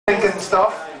and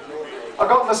stuff. I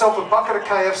got myself a bucket of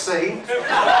KFC,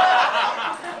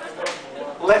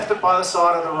 left it by the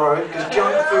side of the road, because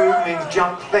junk food means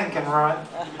junk thinking, right?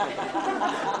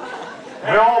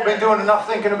 We've all been doing enough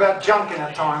thinking about junk in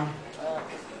our time.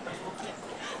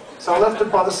 So I left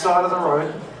it by the side of the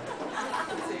road.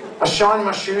 I shined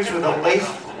my shoes with a leaf.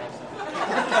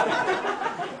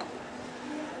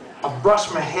 I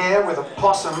brushed my hair with a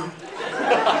possum.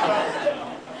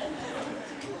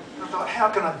 I thought, how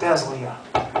can I dazzle you?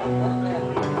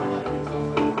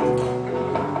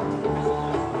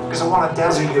 Because I want to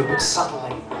dazzle you a bit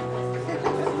subtly.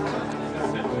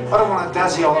 I don't want to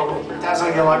dazzle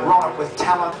you like Ronald with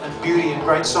talent and beauty and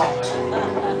great songs.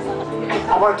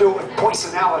 I want to do it with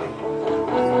personality.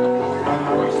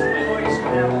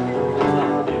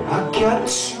 I got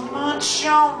too much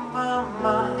on my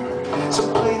mind,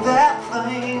 so play that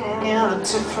thing in a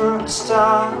different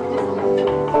style.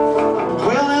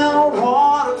 Willing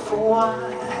water for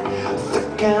wine,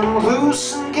 thick and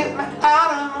loose and get me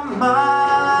out of my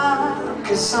mind.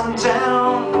 Cause I'm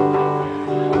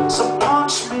down, so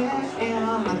punch me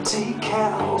in the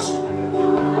decals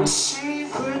and see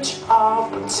which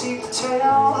of my teeth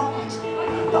tells.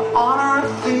 The honor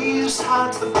of thieves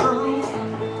hides the proof.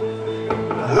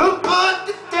 Who put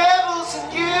the devils in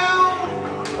you?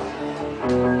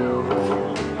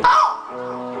 Oh!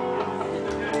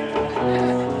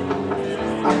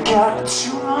 I got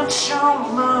too much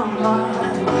on my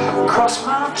mind, cross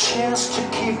my chest to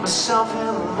keep myself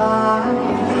in line.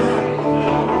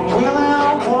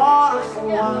 Willing water for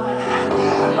wine,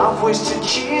 I've wasted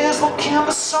years looking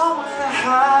for somewhere to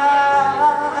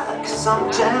hide. Cause I'm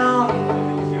down,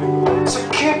 so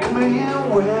kick me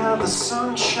where the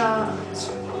sun shines.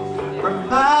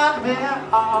 Remind me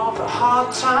of the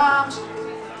hard times,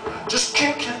 just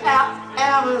kicking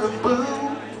out of the blue.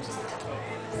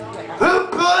 Who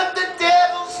put the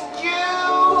devils in you?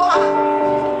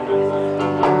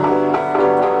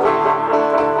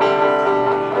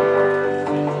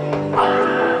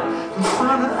 I'm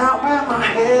finding out where my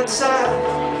head's at,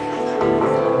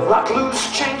 like loose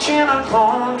change in a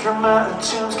laundromat.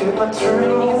 Tunes get me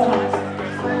through.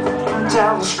 From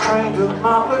Dallas Crane to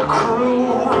Motley Crue,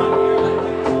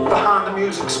 behind the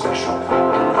music special.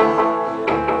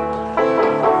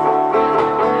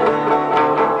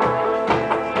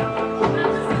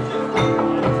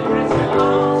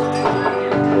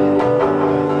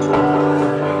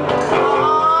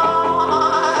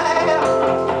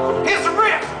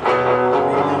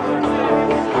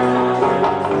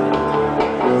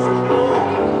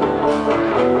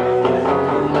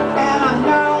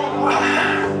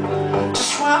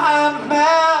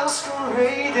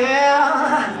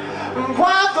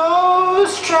 Why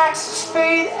those tracks is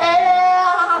fading?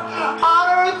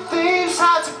 Honor of thieves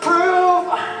hard to prove.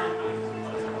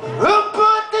 Who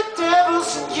put the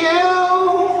devils in you?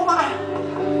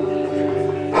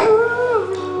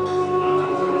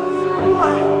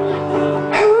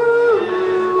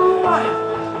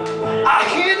 I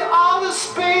hit all the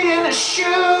speed in a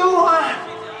shoe.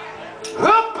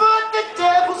 Who put the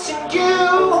devils in you?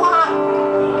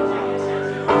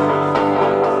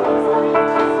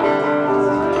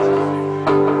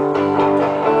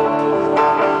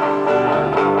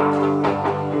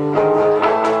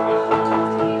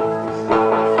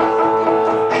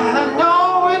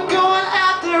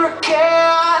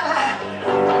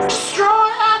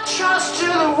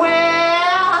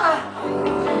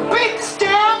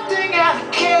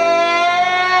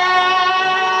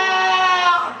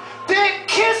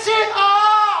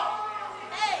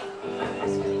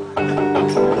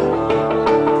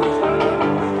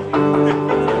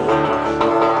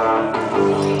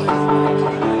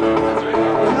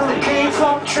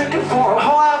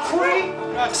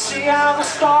 See how the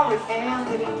story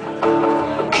ended.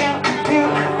 Can't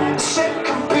compute, sit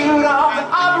compute on the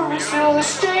ivory still the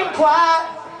stained white.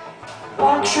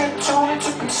 One trick Tony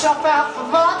took himself out for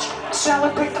lunch,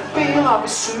 celebrate the feel of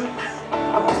his suit.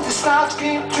 I bet the stars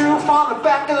came through from the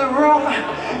back of the room,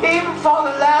 even for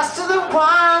the last of the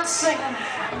wine, singing,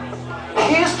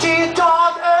 here's to your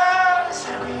daughters,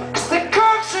 cause they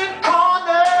curves and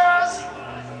corners.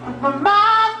 My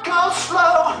mind goes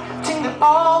slow, ting the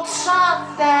old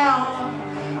sun down.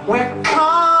 We're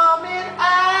coming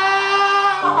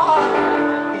out.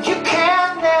 You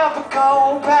can never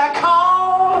go back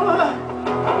home.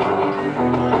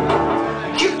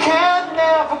 You can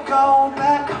never go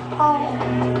back home.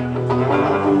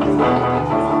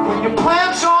 When your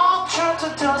plans all turn to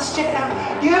dust,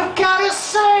 yeah, you've got to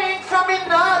sing from your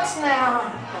nuts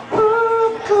now.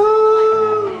 Ooh, ooh.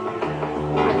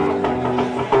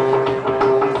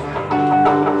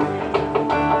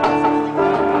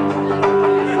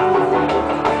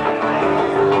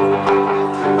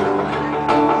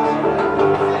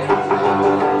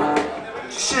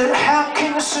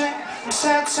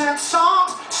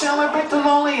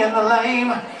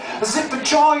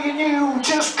 joy you knew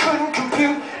just couldn't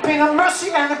compute. Being a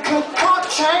mercy and a good can't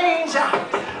change.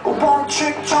 One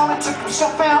trick Johnny took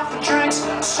himself out for drinks,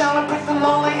 celebrate the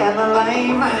lonely and the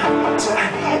lame. To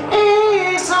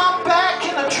ease on back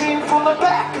in a dream from the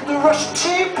back of the Russian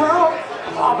tea room.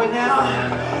 Oh, but now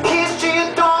here's to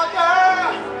your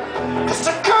daughter, 'cause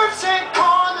the curves and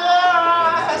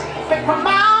corners make my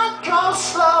mind go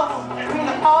slow. Bring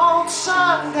the old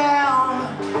sun down.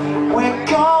 We're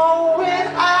going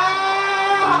out.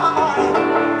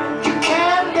 You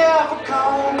can never go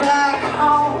back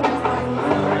home.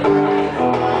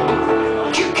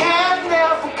 You can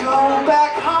never go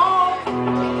back home.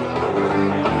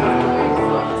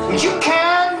 You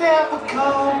can never go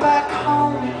back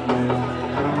home.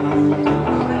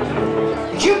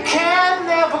 You can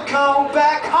never go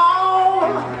back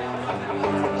home.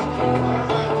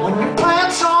 When your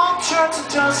plans all turn to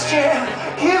dust, yeah,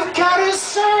 you've got to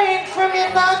sing from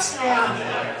your nuts now.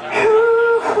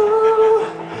 Ooh, ooh,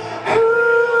 ooh,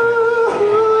 ooh.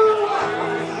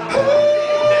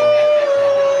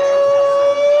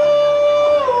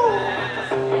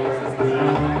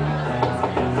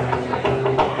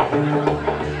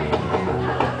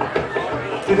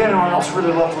 Did anyone else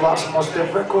really love the last Most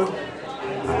Def record?